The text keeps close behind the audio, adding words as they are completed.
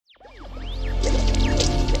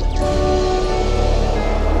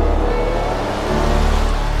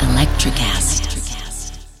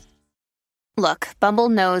Look, Bumble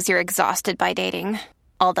knows you're exhausted by dating.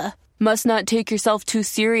 All the must not take yourself too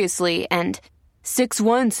seriously and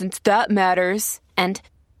 6'1" since that matters. And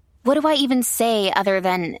what do I even say other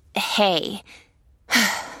than, hey?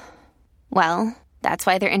 Well, that's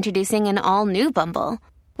why they're introducing an all-new Bumble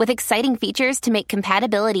with exciting features to make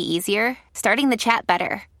compatibility easier, starting the chat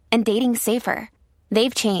better, and dating safer.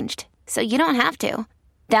 They've changed, so you don't have to.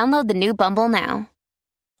 Download the new Bumble now.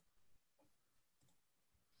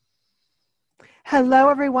 Hello,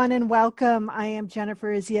 everyone, and welcome. I am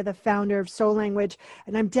Jennifer Izia, the founder of Soul Language,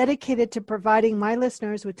 and I'm dedicated to providing my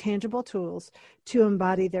listeners with tangible tools to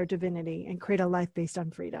embody their divinity and create a life based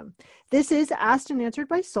on freedom. This is Asked and Answered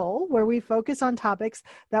by Soul, where we focus on topics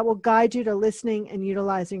that will guide you to listening and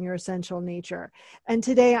utilizing your essential nature. And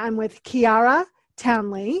today I'm with Chiara,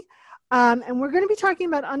 Townley, and we're going to be talking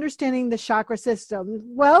about understanding the chakra system.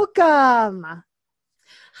 Welcome.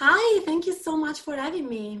 Hi, thank you so much for having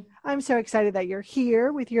me. I'm so excited that you're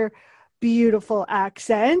here with your beautiful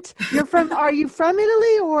accent. Are you from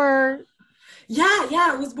Italy or? Yeah,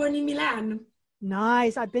 I was born in Milan.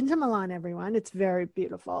 Nice. I've been to Milan, everyone. It's very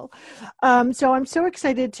beautiful. So I'm so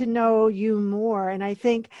excited to know you more. And I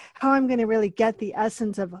think how I'm going to really get the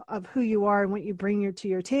essence of who you are and what you bring to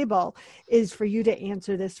your table is for you to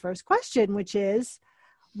answer this first question, which is,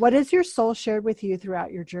 what has your soul shared with you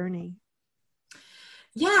throughout your journey?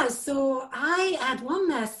 Yeah, so I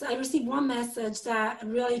received one message that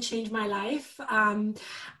really changed my life.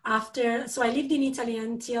 So I lived in Italy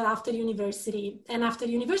until after university. And after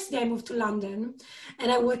university, I moved to London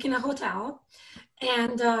and I work in a hotel.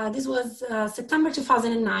 And this was September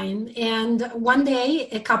 2009. And one day,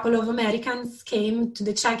 a couple of Americans came to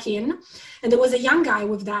the check-in and there was a young guy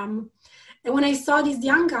with them. And when I saw this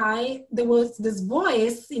young guy, there was this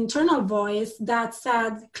voice, internal voice that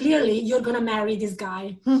said, clearly, you're going to marry this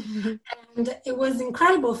guy. And it was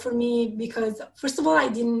incredible for me because, first of all, I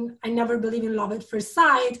never believed in love at first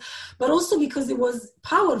sight, but also because it was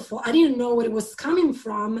powerful. I didn't know where it was coming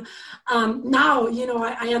from. Now,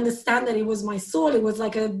 I understand that it was my soul. It was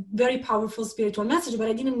like a very powerful spiritual message, but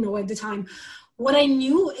I didn't know at the time. What I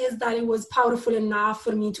knew is that it was powerful enough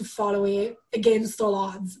for me to follow it against all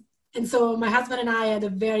odds. And so my husband and I had a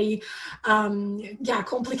very,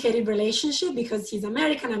 complicated relationship because he's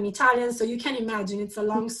American, I'm Italian. So you can imagine, it's a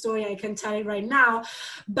long story. I can tell it right now.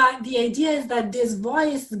 But the idea is that this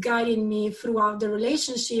voice guided me throughout the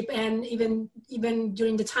relationship. And even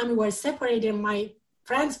during the time we were separated, my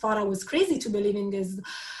friends thought I was crazy to believe in this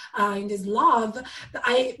love.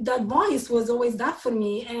 That voice was always that for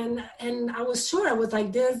me, and I was sure, I was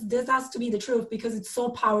like, this has to be the truth because it's so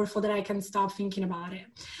powerful that I can stop thinking about it.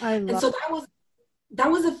 And so that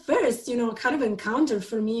was the first kind of encounter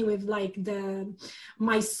for me with like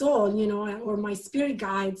my soul, or my spirit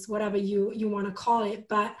guides, whatever you want to call it.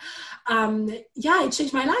 But it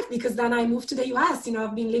changed my life because then I moved to the US.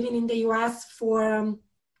 I've been living in the US for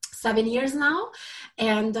 7 years now,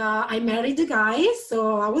 and I married the guy,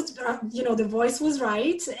 so I was, the voice was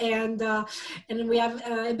right, and we have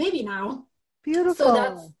a baby now. Beautiful. So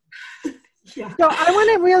that's, yeah. So I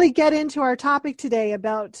want to really get into our topic today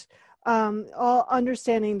about all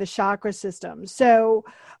understanding the chakra system. So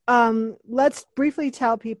let's briefly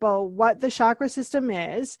tell people what the chakra system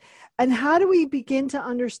is, and how do we begin to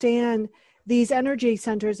understand these energy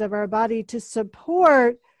centers of our body to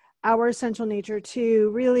support our essential nature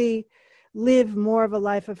to really live more of a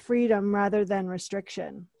life of freedom rather than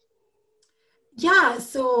restriction. Yeah,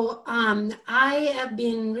 so I have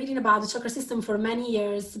been reading about the chakra system for many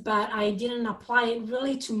years, but I didn't apply it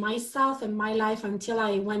really to myself and my life until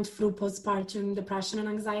I went through postpartum depression and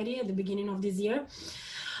anxiety at the beginning of this year.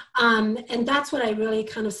 And that's what I really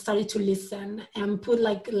kind of started to listen and put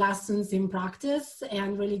like lessons in practice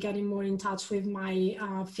and really getting more in touch with my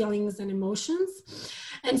feelings and emotions.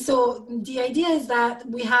 And so the idea is that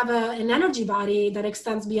we have an energy body that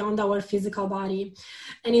extends beyond our physical body.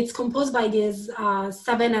 And it's composed by these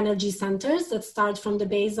 7 energy centers that start from the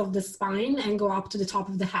base of the spine and go up to the top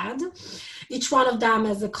of the head. Each one of them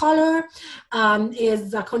has a color,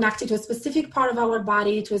 is connected to a specific part of our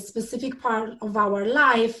body, to a specific part of our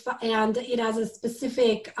life, and it has a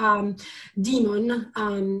specific demon,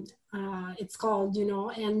 it's called,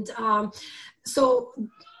 and so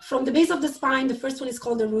from the base of the spine, the first one is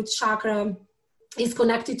called the root chakra, is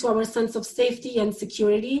connected to our sense of safety and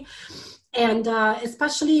security. And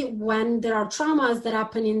especially when there are traumas that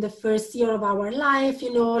happen in the first year of our life,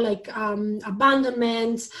 like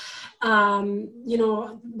abandonment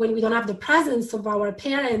when we don't have the presence of our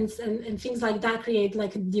parents and things like that create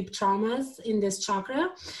like deep traumas in this chakra.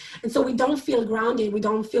 And so we don't feel grounded. We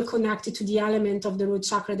don't feel connected to the element of the root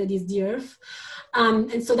chakra that is the earth.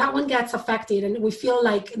 And so that one gets affected, and we feel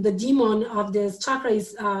like the demon of this chakra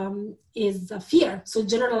is fear. So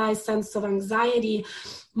generalized sense of anxiety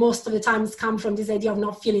most of the times come from this idea of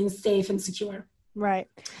not feeling safe and secure. Right.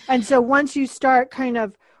 And so once you start kind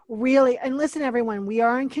of really, and listen, everyone, we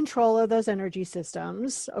are in control of those energy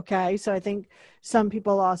systems. Okay. So I think some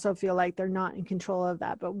people also feel like they're not in control of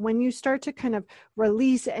that. But when you start to kind of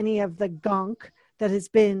release any of the gunk that has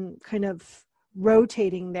been kind of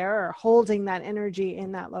rotating there or holding that energy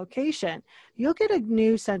in that location, you'll get a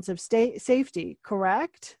new sense of safety,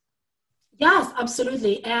 correct? Yes,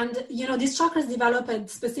 absolutely. And, these chakras develop at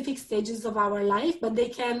specific stages of our life, but they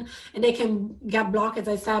can get blocked, as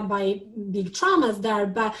I said, by big traumas there,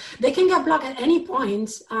 but they can get blocked at any point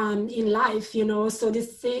in life, so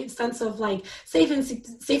this sense of like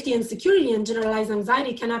safety and security and generalized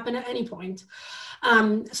anxiety can happen at any point.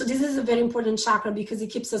 So this is a very important chakra because it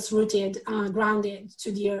keeps us rooted, grounded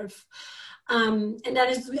to the earth. And then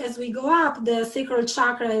as we go up, the sacral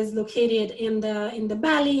chakra is located in the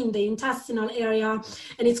belly, in the intestinal area,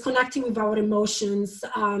 and it's connecting with our emotions.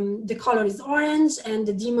 The color is orange, and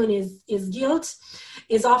the demon is guilt.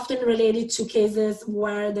 Is often related to cases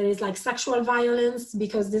where there is like sexual violence,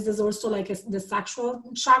 because this is also like the sexual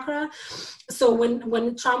chakra. So when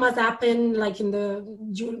traumas happen, like to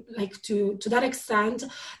that extent,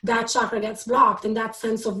 that chakra gets blocked, and that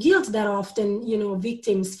sense of guilt that often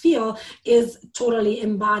victims feel is totally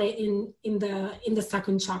embodied in the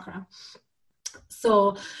second chakra.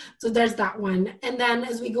 So there's that one. And then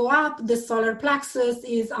as we go up, the solar plexus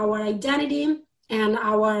is our identity and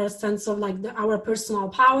our sense of like our personal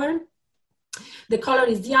power. The color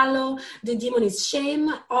is yellow. The demon is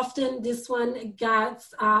shame. Often this one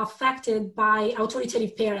gets affected by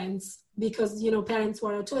authoritative parents, because parents who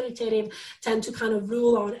are authoritative tend to kind of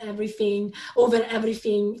rule on everything, over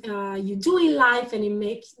everything you do in life, and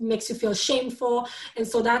it makes you feel shameful. And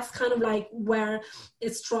so that's kind of like where a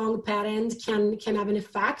strong parent can have an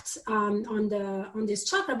effect on this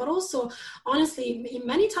chakra. But also, honestly,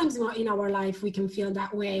 many times in our life we can feel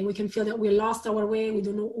that way. We can feel that we lost our way. We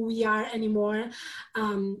don't know who we are anymore.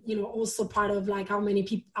 Also part of like how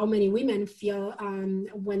many women feel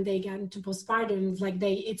when they get into postpartum, like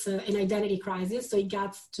it's an identity crisis. So it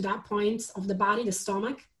gets to that point of the body, the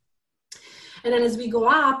stomach. And then as we go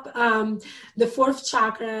up, the fourth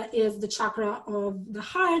chakra is the chakra of the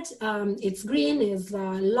heart. It's green, is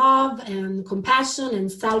love and compassion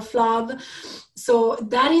and self-love. So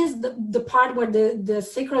that is the part where the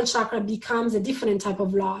sacral chakra becomes a different type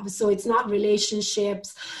of love. So it's not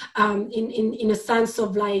relationships in a sense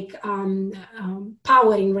of like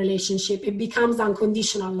power in relationship. It becomes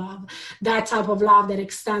unconditional love, that type of love that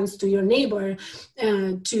extends to your neighbor,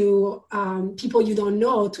 to people you don't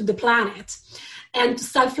know, to the planet. And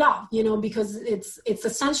self-love, because it's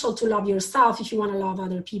essential to love yourself if you want to love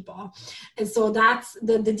other people. And so that's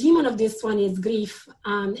the demon of this one is grief.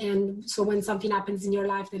 And so when something happens in your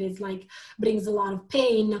life that is like brings a lot of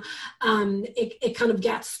pain, it kind of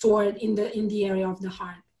gets stored in the area of the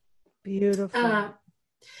heart. Beautiful.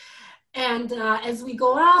 And as we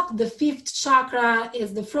go up, the fifth chakra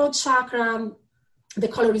is the throat chakra. The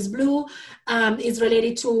color is blue. Is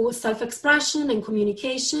related to self-expression and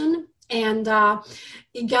communication. And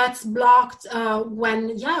it gets blocked when,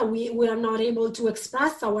 we are not able to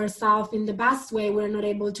express ourselves in the best way. We're not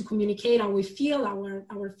able to communicate how we feel,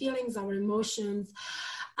 our feelings, our emotions.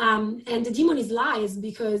 And the demon is lies,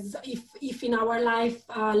 because if in our life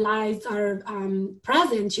lies are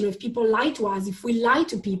present, if people lie to us, if we lie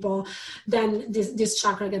to people, then this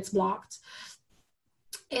chakra gets blocked.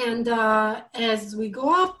 And as we go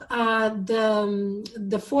up,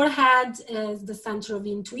 the forehead is the center of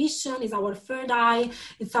intuition, is our third eye.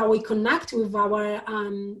 It's how we connect with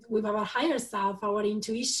our higher self, our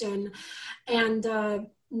intuition. And the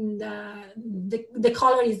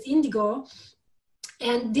color is indigo.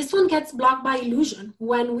 And this one gets blocked by illusion.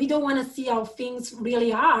 When we don't want to see how things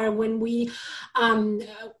really are, when we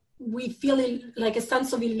feel like a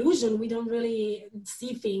sense of illusion, we don't really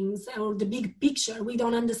see things or the big picture. We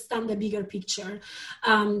don't understand the bigger picture.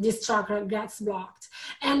 This chakra gets blocked.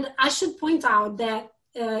 And I should point out that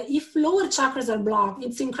if lower chakras are blocked,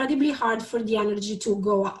 it's incredibly hard for the energy to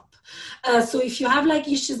go up. So if you have like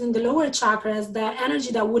issues in the lower chakras, the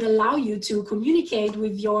energy that would allow you to communicate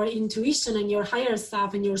with your intuition and your higher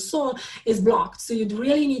self and your soul is blocked. So you'd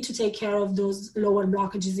really need to take care of those lower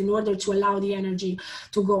blockages in order to allow the energy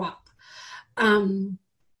to go up.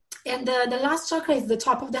 And the last chakra is the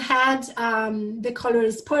top of the head. The color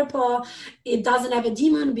is purple. It doesn't have a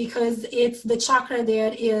demon because it's the chakra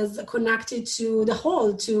that is connected to the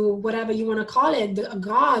whole, to whatever you want to call it, the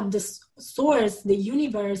God, the source, the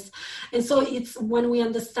universe. And so it's when we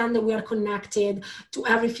understand that we are connected to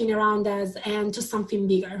everything around us and to something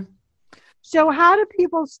bigger. So how do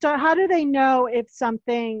people start? How do they know if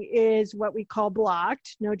something is what we call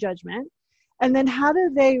blocked? No judgment. And then how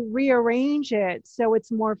do they rearrange it so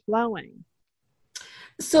it's more flowing?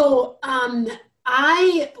 So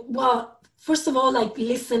first of all, like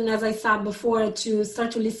listen, as I said before, to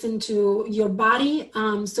start to listen to your body.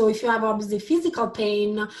 So if you have obviously physical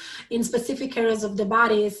pain in specific areas of the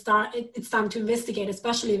body, it's time to investigate,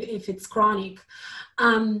 especially if it's chronic.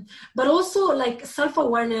 But also like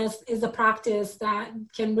self-awareness is a practice that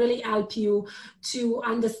can really help you to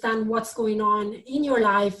understand what's going on in your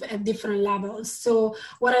life at different levels. So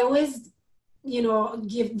what I always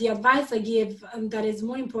give the advice I give that is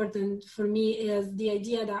more important for me is the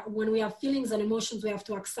idea that when we have feelings and emotions, we have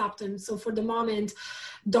to accept them. So for the moment,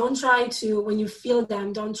 when you feel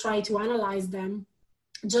them, don't try to analyze them.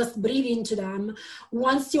 Just breathe into them.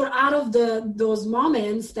 Once you're out of those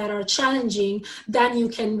moments that are challenging, then you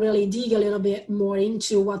can really dig a little bit more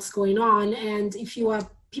into what's going on. And if you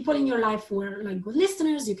have people in your life who are like good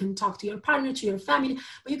listeners, you can talk to your partner, to your family,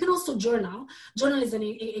 but you can also journal. Journal is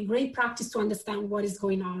a great practice to understand what is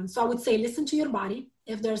going on. So I would say listen to your body.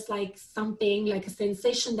 If there's like something like a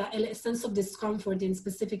sensation, a sense of discomfort in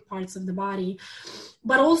specific parts of the body,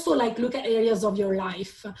 but also like look at areas of your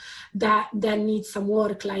life that need some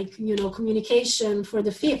work, like, communication for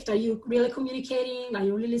the fifth. Are you really communicating? Are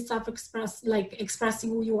you really expressing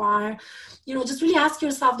who you are? Just really ask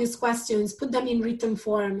yourself these questions, put them in written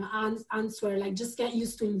form, and answer, like just get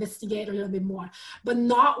used to investigate a little bit more, but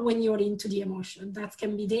not when you're into the emotion. That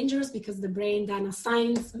can be dangerous because the brain then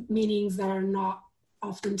assigns meanings that are not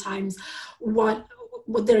oftentimes what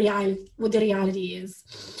the reality is.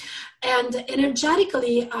 And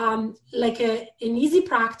energetically, an easy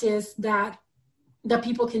practice that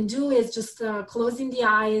people can do is just closing the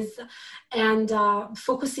eyes and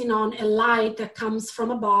focusing on a light that comes from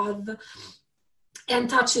above and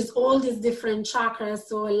touches all these different chakras.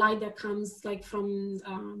 So a light that comes like from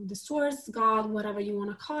the source, God, whatever you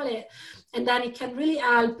want to call it. And then it can really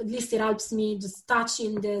help, at least it helps me, just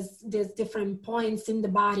touching these different points in the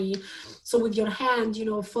body. So with your hand,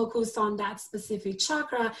 focus on that specific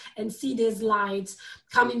chakra and see these lights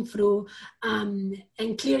coming through and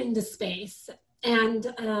clearing the space. And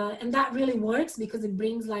that really works because it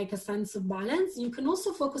brings like a sense of balance. You can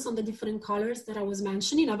also focus on the different colors that I was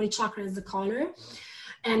mentioning. Every chakra has a color.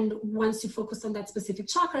 And once you focus on that specific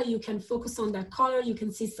chakra, you can focus on that color. You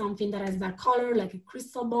can see something that has that color, like a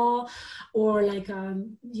crystal ball, or like,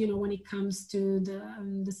 when it comes to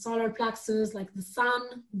the solar plexus, like the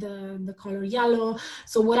sun, the color yellow.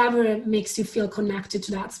 So whatever makes you feel connected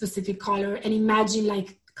to that specific color, and imagine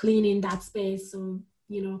like cleaning that space. So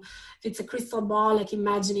if it's a crystal ball, like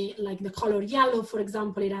imagine it like the color yellow, for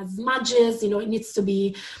example, it has smudges, it needs to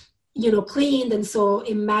be, cleaned. And so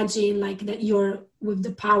imagine like that you're with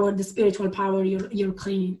the power, the spiritual power, you're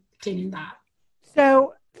cleaning that.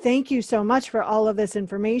 So thank you so much for all of this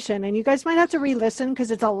information. And you guys might have to re-listen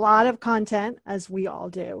because it's a lot of content, as we all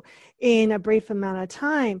do, in a brief amount of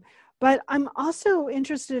time. But I'm also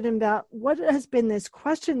interested in about what has been this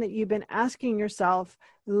question that you've been asking yourself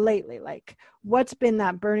lately. Like, what's been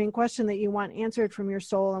that burning question that you want answered from your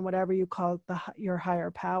soul and whatever you call your higher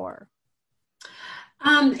power?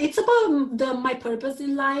 It's about my purpose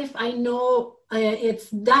in life. I know it's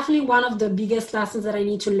definitely one of the biggest lessons that I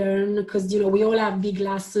need to learn because, we all have big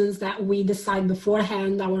lessons that we decide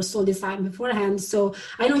beforehand, our soul decide beforehand. So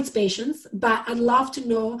I know it's patience, but I'd love to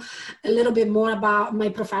know a little bit more about my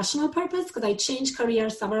professional purpose because I changed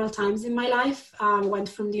careers several times in my life. Went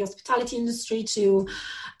from the hospitality industry to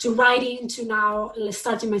writing to now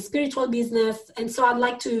starting my spiritual business. And so I'd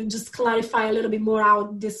like to just clarify a little bit more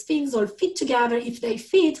how these things all fit together, if they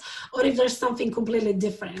fit, or if there's something completely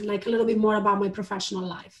different, like a little bit more about my professional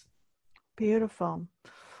life. Beautiful.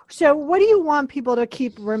 So what do you want people to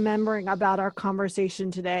keep remembering about our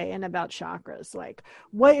conversation today and about chakras? Like,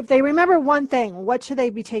 what if they remember one thing, what should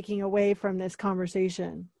they be taking away from this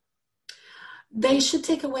conversation? They should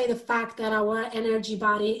take away the fact that our energy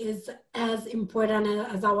body is as important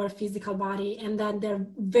as our physical body and that they're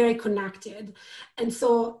very connected. And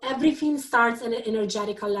so everything starts at an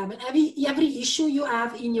energetical level. Every issue you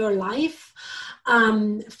have in your life,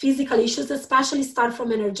 physical issues especially, start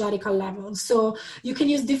from energetical level. So you can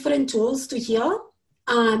use different tools to heal,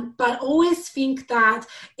 but always think that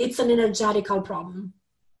it's an energetical problem.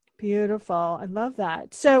 Beautiful. I love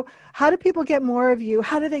that. So how do people get more of you?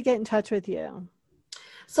 How do they get in touch with you?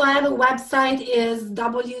 So I have a website, is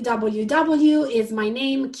www, is my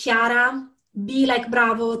name, Chiara, B like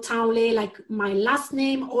Bravo, Townley, like my last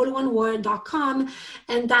name, all one word.com.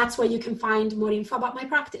 And that's where you can find more info about my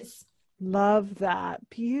practice. Love that.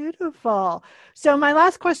 Beautiful. So my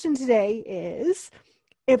last question today is,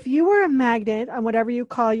 if you were a magnet on whatever you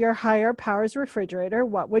call your higher powers refrigerator,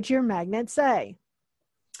 what would your magnet say?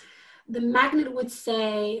 The magnet would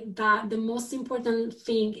say that the most important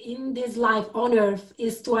thing in this life on earth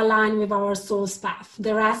is to align with our soul's path.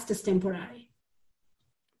 The rest is temporary.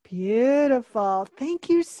 Beautiful. Thank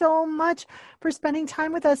you so much for spending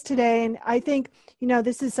time with us today. And I think,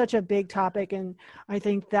 this is such a big topic, and I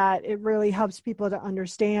think that it really helps people to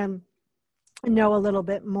understand and know a little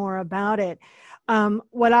bit more about it.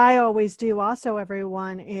 What I always do also,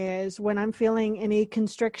 everyone, is when I'm feeling any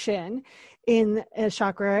constriction in a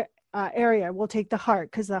chakra area, we'll take the heart,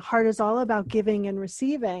 because the heart is all about giving and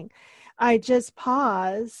receiving. I just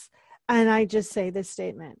pause and I just say this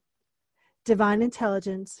statement: divine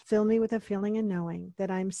intelligence, fill me with a feeling and knowing that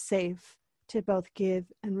I'm safe to both give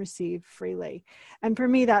and receive freely. And for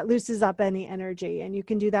me, that loosens up any energy. And you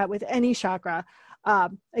can do that with any chakra,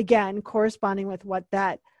 again, corresponding with what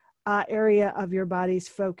that area of your body's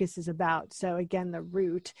focus is about. So again, the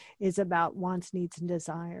root is about wants, needs, and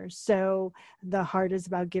desires. So the heart is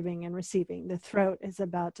about giving and receiving. The throat is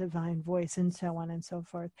about divine voice, and so on and so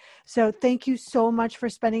forth. So thank you so much for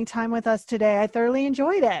spending time with us today. I thoroughly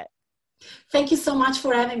enjoyed it. Thank you so much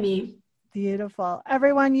for having me. Beautiful.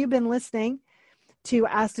 Everyone, you've been listening to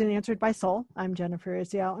Asked and Answered by Soul. I'm Jennifer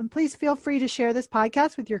Izio, and please feel free to share this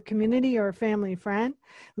podcast with your community or family friend.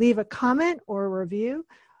 Leave a comment or a review.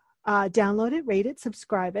 Download it, rate it,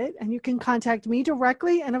 subscribe it, and you can contact me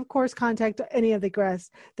directly, and of course contact any of the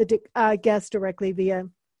guests directly via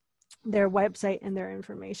their website and their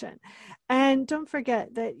information. And don't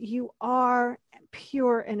forget that you are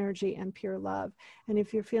pure energy and pure love. And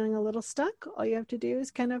if you're feeling a little stuck, all you have to do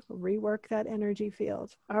is kind of rework that energy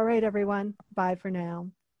field. All right, everyone. Bye for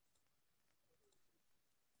now.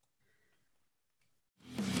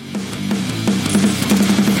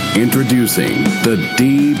 Introducing the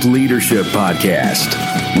Deep Leadership Podcast.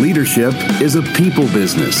 Leadership is a people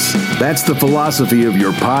business. That's the philosophy of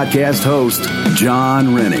your podcast host,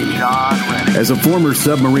 John Rennie. As a former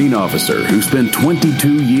submarine officer who spent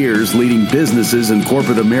 22 years leading businesses in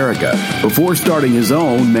corporate America before starting his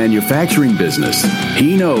own manufacturing business,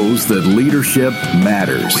 he knows that leadership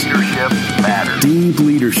matters. Deep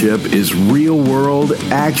Leadership is real-world,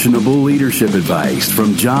 actionable leadership advice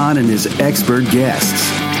from John and his expert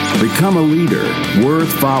guests. Become a leader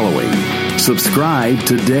worth following. Subscribe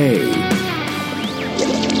today.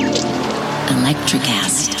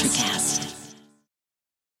 Electricast.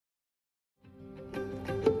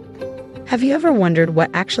 Have you ever wondered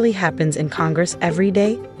what actually happens in Congress every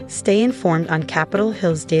day? Stay informed on Capitol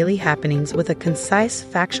Hill's daily happenings with a concise,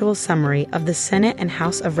 factual summary of the Senate and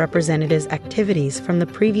House of Representatives' activities from the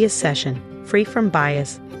previous session, free from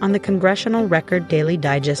bias, on the Congressional Record Daily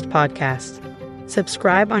Digest podcast.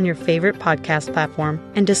 Subscribe on your favorite podcast platform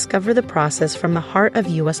and discover the process from the heart of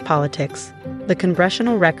U.S. politics. The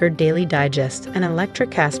Congressional Record Daily Digest, an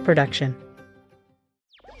Electricast production.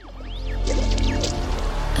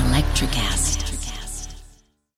 Electricast.